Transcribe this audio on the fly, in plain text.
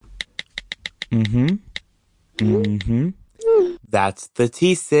Mm-hmm. Mm-hmm. That's the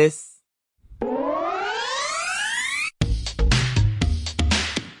thesis.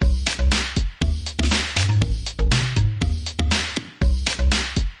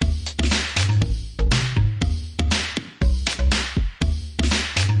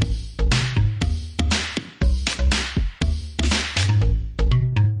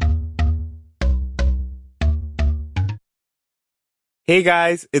 Hey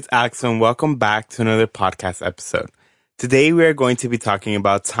guys, it's Axel and welcome back to another podcast episode. Today we are going to be talking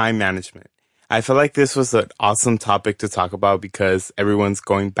about time management. I feel like this was an awesome topic to talk about because everyone's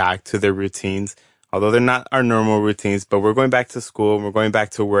going back to their routines, although they're not our normal routines, but we're going back to school, we're going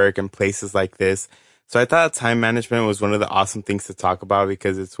back to work and places like this. So I thought time management was one of the awesome things to talk about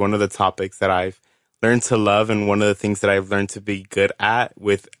because it's one of the topics that I've learned to love and one of the things that I've learned to be good at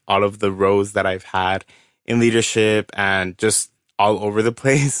with all of the roles that I've had in leadership and just all over the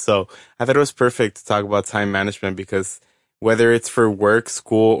place. So I thought it was perfect to talk about time management because whether it's for work,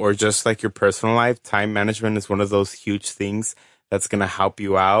 school, or just like your personal life, time management is one of those huge things that's going to help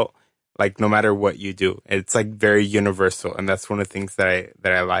you out. Like no matter what you do, it's like very universal. And that's one of the things that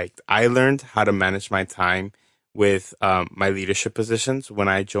I liked. I learned how to manage my time with my leadership positions when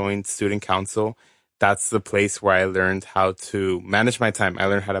I joined student council. That's the place where I learned how to manage my time. I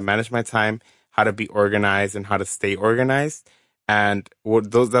learned how to manage my time, how to be organized and how to stay organized. And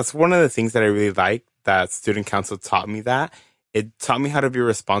that's one of the things that I really like that student council taught me that. It taught me how to be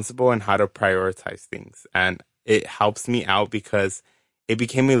responsible and how to prioritize things. And it helps me out because it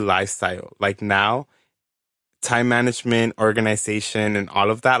became a lifestyle. Like now, time management, organization, and all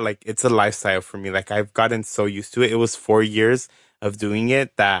of that, like it's a lifestyle for me. Like I've gotten so used to it. It was 4 years of doing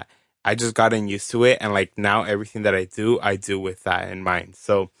it that I just gotten used to it. And like now everything that I do with that in mind.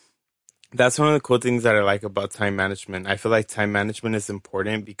 So that's one of the cool things that I like about time management. I feel like time management is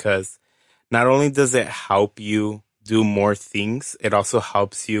important because not only does it help you do more things, it also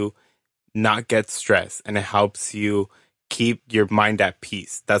helps you not get stressed and it helps you keep your mind at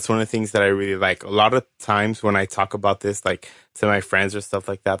peace. That's one of the things that I really like. A lot of times when I talk about this, like to my friends or stuff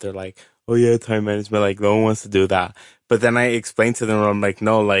like that, they're like, oh yeah, time management, like no one wants to do that. But then I explain to them, I'm like,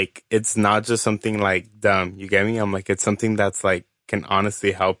 no, like it's not just something like dumb. You get me? I'm like, it's something that's like can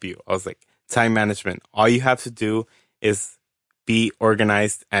honestly help you. I was like, time management. All you have to do is be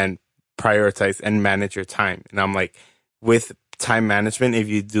organized and prioritize and manage your time. And I'm like, with time management, if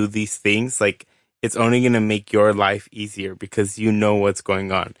you do these things, like it's only going to make your life easier because you know what's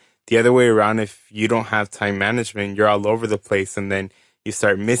going on. The other way around, if you don't have time management, you're all over the place and then you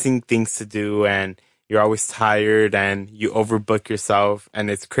start missing things to do and you're always tired and you overbook yourself and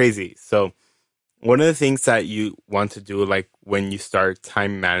it's crazy. So one of the things that you want to do, like when you start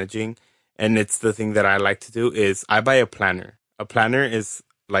time managing, and it's the thing that I like to do, is I buy a planner. A planner is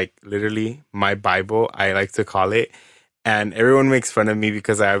like literally my Bible, I like to call it. And everyone makes fun of me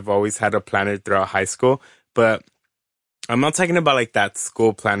because I've always had a planner throughout high school. But I'm not talking about like that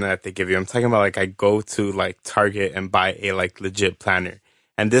school planner that they give you. I'm talking about like I go to like Target and buy a like legit planner.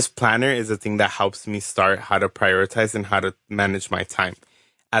 And this planner is a thing that helps me start how to prioritize and how to manage my time.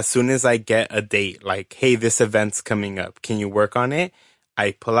 As soon as I get a date, like, hey, this event's coming up, can you work on it?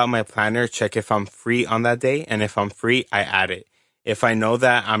 I pull out my planner, check if I'm free on that day. And if I'm free, I add it. If I know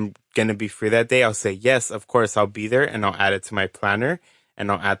that I'm going to be free that day, I'll say, yes, of course, I'll be there and I'll add it to my planner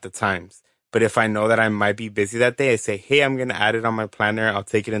and I'll add the times. But if I know that I might be busy that day, I say, hey, I'm going to add it on my planner. I'll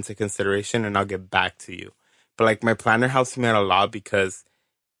take it into consideration and I'll get back to you. But like my planner helps me out a lot because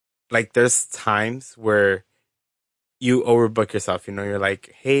like there's times where you overbook yourself. You know, you're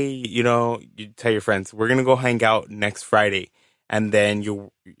like, hey, you know, you tell your friends, we're going to go hang out next Friday. And then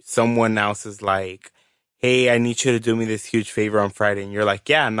someone else is like, hey, I need you to do me this huge favor on Friday. And you're like,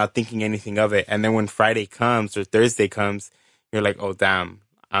 yeah, I'm not thinking anything of it. And then when Friday comes or Thursday comes, you're like, oh, damn,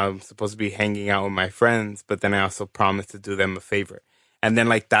 I'm supposed to be hanging out with my friends. But then I also promised to do them a favor. And then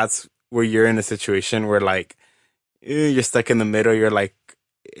like, that's where you're in a situation where like, you're stuck in the middle. You're like,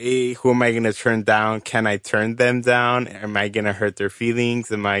 hey, who am I going to turn down? Can I turn them down? Am I going to hurt their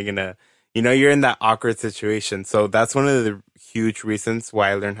feelings? Am I going to, you're in that awkward situation. So that's one of the huge reasons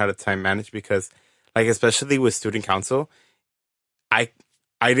why I learned how to time manage because like, especially with student council, I,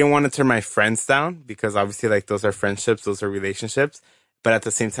 I didn't want to turn my friends down because obviously like those are friendships, those are relationships. But at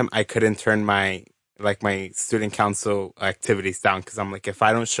the same time, I couldn't turn my student council activities down because I'm like, if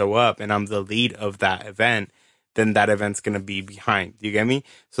I don't show up and I'm the lead of that event, then that event's going to be behind. You get me?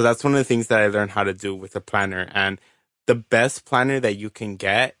 So that's one of the things that I learned how to do with a planner. And the best planner that you can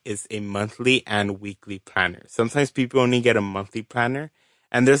get is a monthly and weekly planner. Sometimes people only get a monthly planner,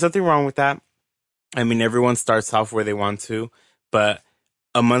 and there's nothing wrong with that. I mean, everyone starts off where they want to, but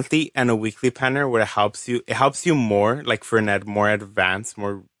a monthly and a weekly planner, where it helps you more, like for more advanced,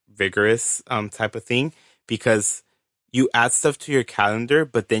 more vigorous type of thing, because you add stuff to your calendar,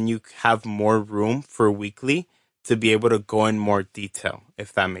 but then you have more room for weekly to be able to go in more detail,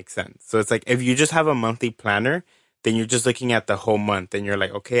 if that makes sense. So it's like if you just have a monthly planner, then you're just looking at the whole month and you're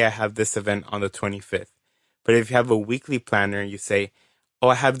like, okay, I have this event on the 25th. But if you have a weekly planner, you say, oh,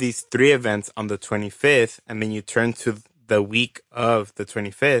 I have these three events on the 25th, and then you turn to the week of the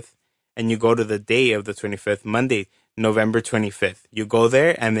 25th and you go to the day of the 25th, Monday, November 25th. You go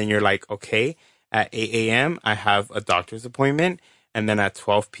there and then you're like, okay, at 8 a.m., I have a doctor's appointment. And then at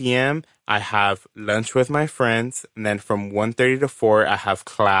 12 p.m., I have lunch with my friends. And then from 1:30 to 4, I have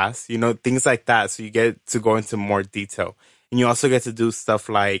class, things like that. So you get to go into more detail. And you also get to do stuff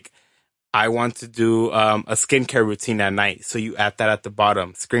like, I want to do a skincare routine at night. So you add that at the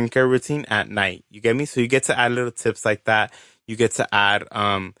bottom. Skincare routine at night. You get me? So you get to add little tips like that. You get to add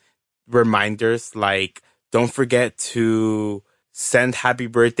reminders like, don't forget to send happy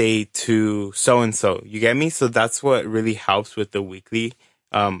birthday to so and so. You get me? So that's what really helps with the weekly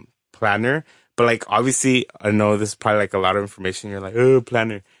planner. But like, obviously, I know this is probably like a lot of information. You're like, oh,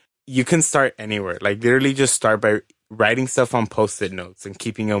 planner. You can start anywhere. Like, literally just start by writing stuff on post-it notes and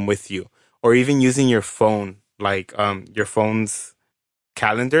keeping them with you, or even using your phone, like your phone's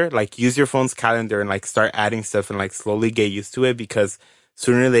calendar. Like, use your phone's calendar and like start adding stuff and like slowly get used to it, because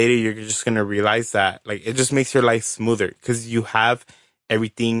sooner or later you're just gonna realize that like it just makes your life smoother because you have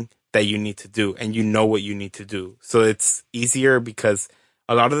everything that you need to do and you know what you need to do. So it's easier, because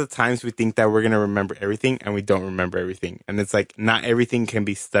a lot of the times we think that we're gonna remember everything and we don't remember everything. And it's like not everything can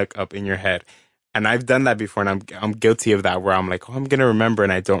be stuck up in your head. And I've done that before, and I'm guilty of that, where I'm like, oh, I'm gonna remember,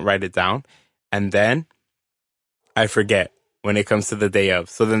 and I don't write it down, and then I forget when it comes to the day of.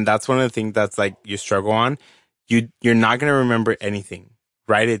 So then that's one of the things that's like you struggle on. You're not gonna remember anything.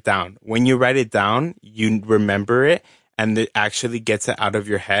 Write it down. When you write it down, you remember it, and it actually gets it out of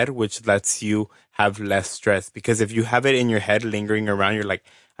your head, which lets you have less stress. Because if you have it in your head lingering around, you're like,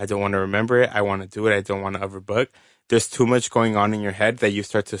 I don't want to remember it. I want to do it. I don't want to overbook. There's too much going on in your head that you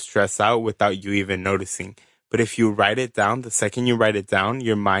start to stress out without you even noticing. But if you write it down, the second you write it down,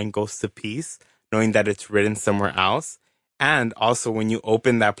 your mind goes to peace, knowing that it's written somewhere else. And also when you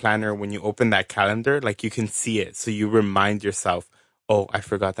open that planner, when you open that calendar, like you can see it. So you remind yourself, oh, I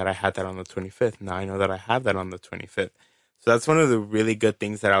forgot that I had that on the 25th. Now I know that I have that on the 25th. So that's one of the really good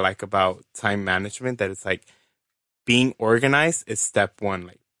things that I like about time management, that it's like being organized is step one.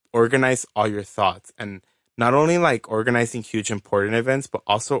 Like, organize all your thoughts, and not only like organizing huge important events, but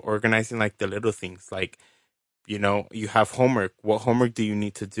also organizing like the little things. Like, you have homework. What homework do you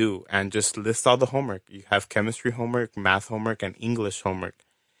need to do? And just list all the homework. You have chemistry homework, math homework, and English homework.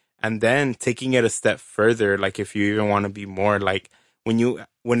 And then taking it a step further, like if you even want to be more like,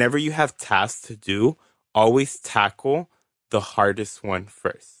 whenever you have tasks to do, always tackle the hardest one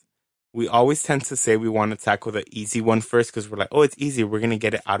first. We always tend to say we want to tackle the easy one first because we're like, oh, it's easy, we're going to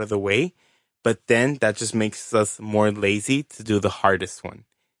get it out of the way. But then that just makes us more lazy to do the hardest one.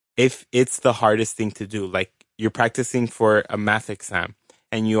 If it's the hardest thing to do, like you're practicing for a math exam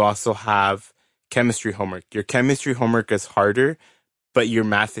and you also have chemistry homework. Your chemistry homework is harder, but your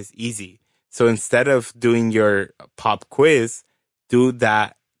math is easy. So instead of doing your pop quiz, do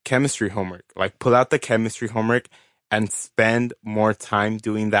that chemistry homework. Like, pull out the chemistry homework and spend more time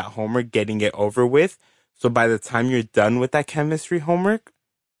doing that homework, getting it over with. So by the time you're done with that chemistry homework,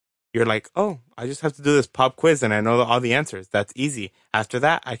 you're like, oh, I just have to do this pop quiz and I know all the answers. That's easy. After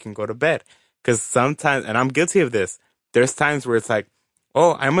that, I can go to bed. Because sometimes, and I'm guilty of this, there's times where it's like,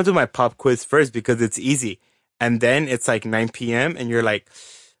 oh, I'm going to do my pop quiz first because it's easy. And then it's like 9 p.m. and you're like,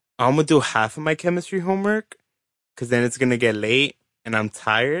 I'm going to do half of my chemistry homework because then it's going to get late and I'm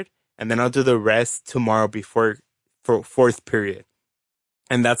tired. And then I'll do the rest tomorrow before for fourth period.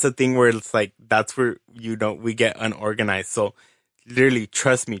 And that's the thing where it's like, that's where we get unorganized. So literally,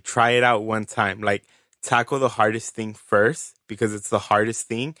 trust me, try it out one time. Like, tackle the hardest thing first because it's the hardest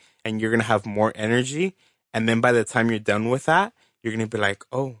thing and you're going to have more energy. And then by the time you're done with that, you're going to be like,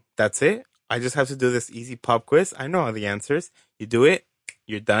 oh, that's it. I just have to do this easy pop quiz. I know all the answers. You do it,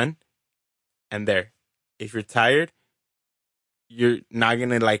 you're done. And there. If you're tired, you're not going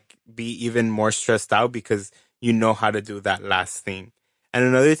to like be even more stressed out because you know how to do that last thing. And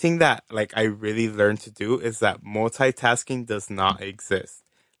another thing that like I really learned to do is that multitasking does not exist.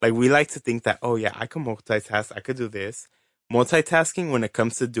 Like, we like to think that, oh yeah, I can multitask, I could do this. Multitasking when it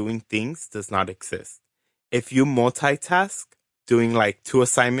comes to doing things does not exist. If you multitask doing like two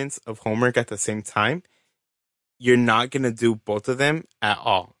assignments of homework at the same time, you're not going to do both of them at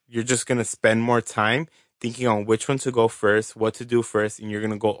all. You're just going to spend more time thinking on which one to go first, what to do first, and you're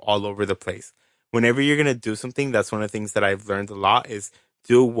going to go all over the place. Whenever you're going to do something, that's one of the things that I've learned a lot is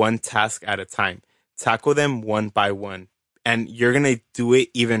do one task at a time. Tackle them one by one. And you're going to do it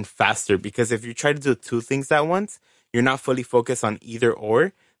even faster because if you try to do two things at once, you're not fully focused on either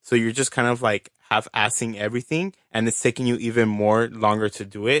or. So you're just kind of like half-assing everything and it's taking you even more longer to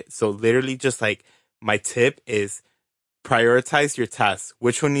do it. So literally just like my tip is prioritize your tasks.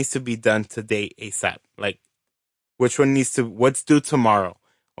 Which one needs to be done today ASAP? Like what's due tomorrow?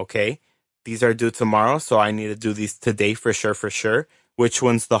 Okay. These are due tomorrow. So I need to do these today for sure, for sure. Which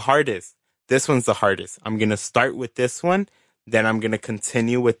one's the hardest? This one's the hardest. I'm going to start with this one. Then I'm going to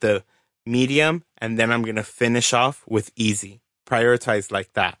continue with the medium. And then I'm going to finish off with easy. Prioritize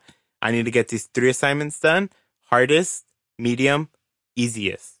like that. I need to get these 3 assignments done. Hardest, medium,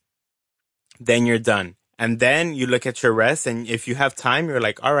 easiest. Then you're done. And then you look at your rest. And if you have time, you're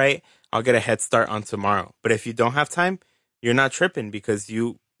like, all right, I'll get a head start on tomorrow. But if you don't have time, you're not tripping because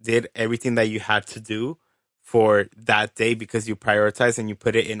you did everything that you had to do for that day because you prioritize and you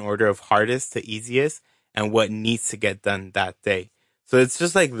put it in order of hardest to easiest and what needs to get done that day. So it's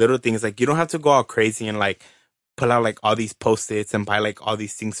just like little things. Like you don't have to go all crazy and like pull out like all these post-its and buy like all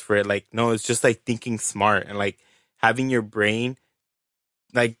these things for it. Like, no, it's just like thinking smart and like having your brain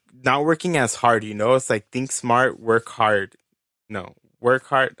like not working as hard, you know? It's like think smart, work hard. No, work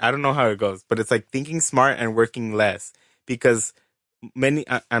hard. I don't know how it goes, but it's like thinking smart and working less because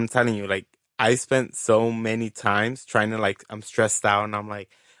I'm telling you, like I spent so many times trying to like, I'm stressed out and I'm like,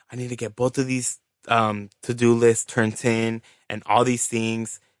 I need to get both of these, to-do lists turned in and all these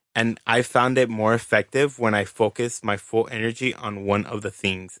things. And I found it more effective when I focus my full energy on one of the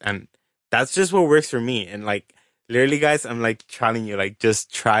things. And that's just what works for me. And like, literally guys, I'm like telling you, like,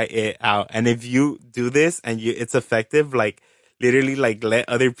 just try it out. And if you do this and it's effective, like literally like let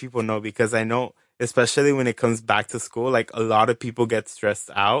other people know because I know, especially when it comes back to school, like a lot of people get stressed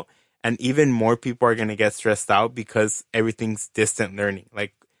out and even more people are going to get stressed out because everything's distant learning.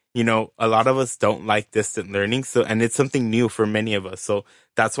 Like, a lot of us don't like distant learning. So, and it's something new for many of us. So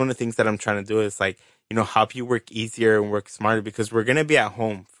that's one of the things that I'm trying to do is like, help you work easier and work smarter because we're going to be at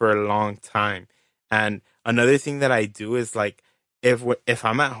home for a long time. And another thing that I do is like, if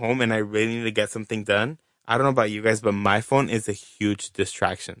I'm at home and I really need to get something done, I don't know about you guys, but my phone is a huge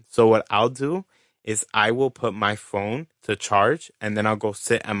distraction. So what I'll do is I will put my phone to charge and then I'll go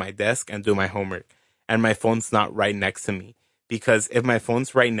sit at my desk and do my homework. And my phone's not right next to me. Because if my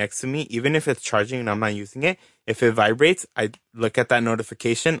phone's right next to me, even if it's charging and I'm not using it, if it vibrates, I look at that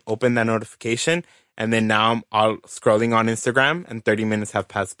notification, open that notification, and then now I'm all scrolling on Instagram and 30 minutes have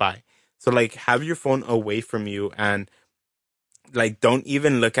passed by. So like have your phone away from you and like don't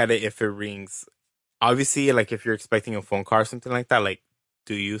even look at it if it rings. Obviously, like if you're expecting a phone call or something like that, like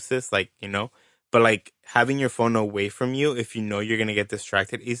do use this, like, but like having your phone away from you, if you know you're going to get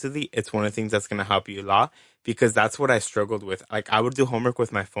distracted easily, it's one of the things that's going to help you a lot because that's what I struggled with. Like I would do homework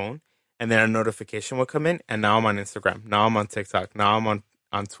with my phone and then a notification would come in and now I'm on Instagram. Now I'm on TikTok. Now I'm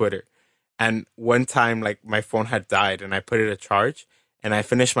on Twitter. And one time, like my phone had died and I put it to charge and I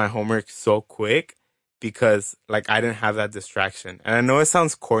finished my homework so quick because like I didn't have that distraction. And I know it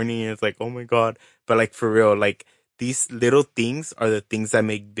sounds corny and it's like, oh my God, but like for real, like these little things are the things that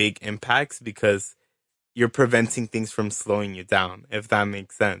make big impacts because you're preventing things from slowing you down, if that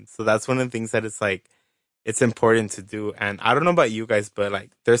makes sense. So that's one of the things that it's like, it's important to do. And I don't know about you guys, but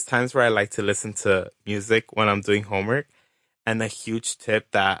like there's times where I like to listen to music when I'm doing homework. And a huge tip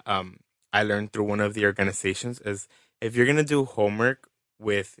that I learned through one of the organizations is if you're going to do homework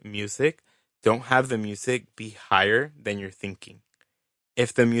with music, don't have the music be higher than you're thinking.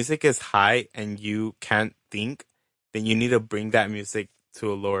 If the music is high and you can't think, then you need to bring that music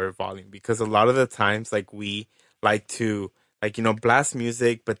to a lower volume because a lot of the times like we like to like blast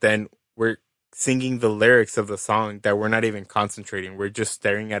music but then we're singing the lyrics of the song that we're not even concentrating. We're just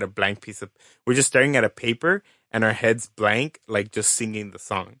staring at a blank we're just staring at a paper and our heads blank like just singing the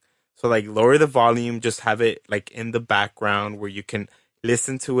song. So like lower the volume, just have it like in the background where you can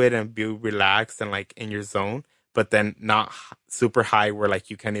listen to it and be relaxed and like in your zone but then not super high where like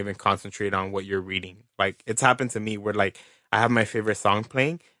you can't even concentrate on what you're reading. Like it's happened to me where like I have my favorite song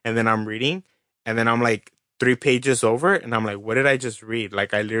playing and then I'm reading and then I'm like 3 pages over and I'm like, what did I just read?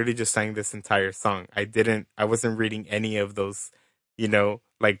 Like I literally just sang this entire song. I wasn't reading any of those,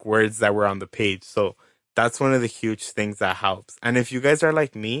 like words that were on the page. So that's one of the huge things that helps. And if you guys are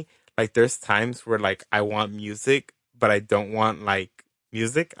like me, like there's times where like I want music, but I don't want like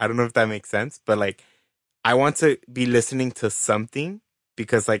music. I don't know if that makes sense, but like I want to be listening to something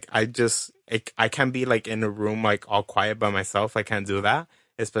because like I can't be like in a room like all quiet by myself. I can't do that,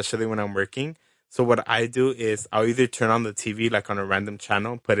 especially when I'm working. So what I do is I'll either turn on the TV like on a random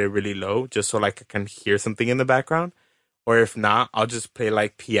channel, put it really low just so like I can hear something in the background. Or if not, I'll just play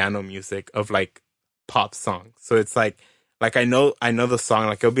like piano music of like pop songs. So it's like I know the song,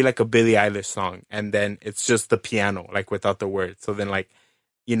 like it'll be like a Billie Eilish song and then it's just the piano, like without the words. So then like,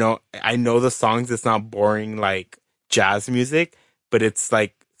 I know the songs, it's not boring like jazz music, but it's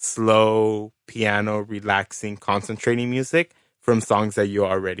like slow piano, relaxing, concentrating music from songs that you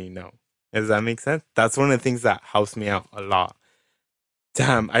already know. Does that make sense? That's one of the things that helps me out a lot.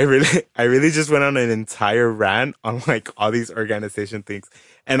 Damn, I really just went on an entire rant on like all these organization things.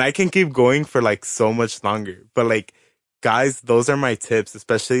 And I can keep going for like so much longer. But like, guys, those are my tips,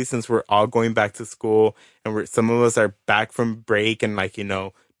 especially since we're all going back to school and some of us are back from break and like,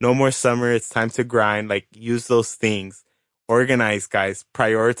 no more summer. It's time to grind. Like, use those things. Organize, guys.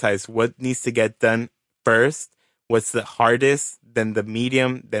 Prioritize what needs to get done first. What's the hardest, then the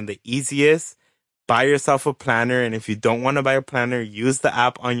medium, then the easiest. Buy yourself a planner, and if you don't want to buy a planner, use the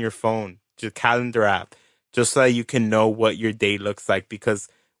app on your phone, just calendar app, just so that you can know what your day looks like. Because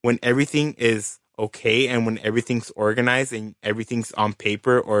when everything is okay and when everything's organized and everything's on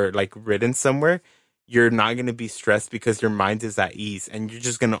paper or like written somewhere, you're not going to be stressed because your mind is at ease, and you're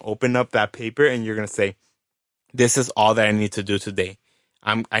just going to open up that paper and you're going to say, this is all that I need to do today.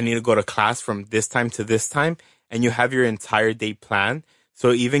 I need to go to class from this time to this time, and you have your entire day planned.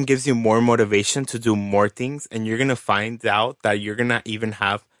 So it even gives you more motivation to do more things, and you're going to find out that you're going to even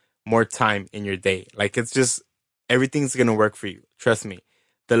have more time in your day. Like, it's just, everything's going to work for you. Trust me.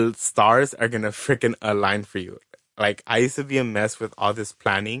 The stars are going to freaking align for you. Like, I used to be a mess with all this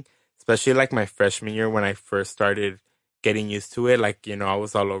planning, especially like my freshman year when I first started getting used to it. Like, I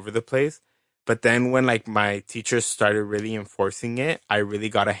was all over the place. But then when like my teachers started really enforcing it, I really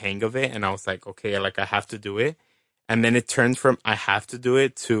got a hang of it and I was like, okay, like I have to do it. And then it turns from I have to do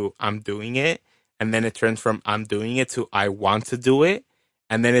it to I'm doing it. And then it turns from I'm doing it to I want to do it.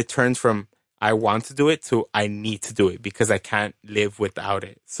 And then it turns from I want to do it to I need to do it because I can't live without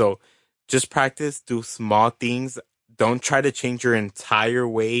it. So just practice, do small things. Don't try to change your entire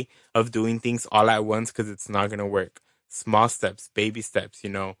way of doing things all at once because it's not going to work. Small steps, baby steps,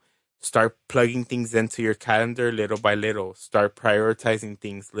 Start plugging things into your calendar little by little. Start prioritizing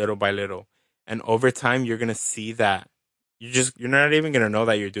things little by little. And over time, you're going to see that you're not even going to know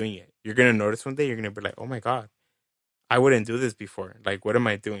that you're doing it. You're going to notice one day, you're going to be like, oh my God, I wouldn't do this before. Like, what am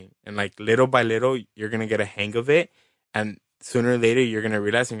I doing? And like little by little, you're going to get a hang of it. And sooner or later, you're going to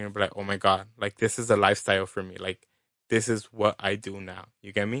realize you're going to be like, oh my God, like this is a lifestyle for me. Like, this is what I do now.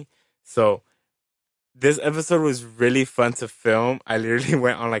 You get me? So, this episode was really fun to film. I literally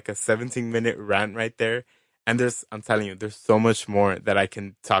went on like a 17-minute rant right there. And I'm telling you, there's so much more that I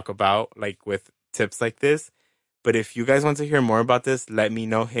can talk about, like with tips like this. But if you guys want to hear more about this, let me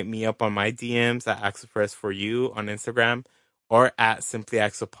know. Hit me up on my DMs at AxelPress for you on Instagram or at Simply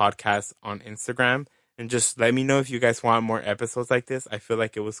Axel Podcast on Instagram. And just let me know if you guys want more episodes like this. I feel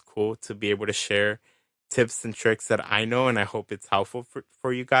like it was cool to be able to share tips and tricks that I know, and I hope it's helpful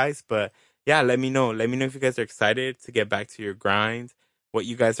for you guys. But yeah, let me know. Let me know if you guys are excited to get back to your grind, what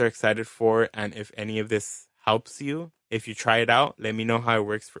you guys are excited for, and if any of this helps you. If you try it out, let me know how it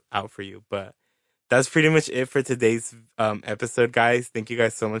works out for you. But that's pretty much it for today's episode, guys. Thank you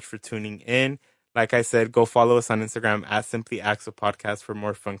guys so much for tuning in. Like I said, go follow us on Instagram at Simply Axel Podcast for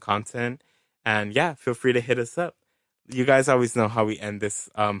more fun content. And yeah, feel free to hit us up. You guys always know how we end this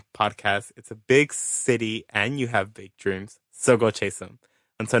podcast. It's a big city and you have big dreams. So go chase them.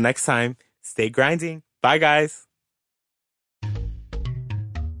 Until next time, stay grinding. Bye, guys.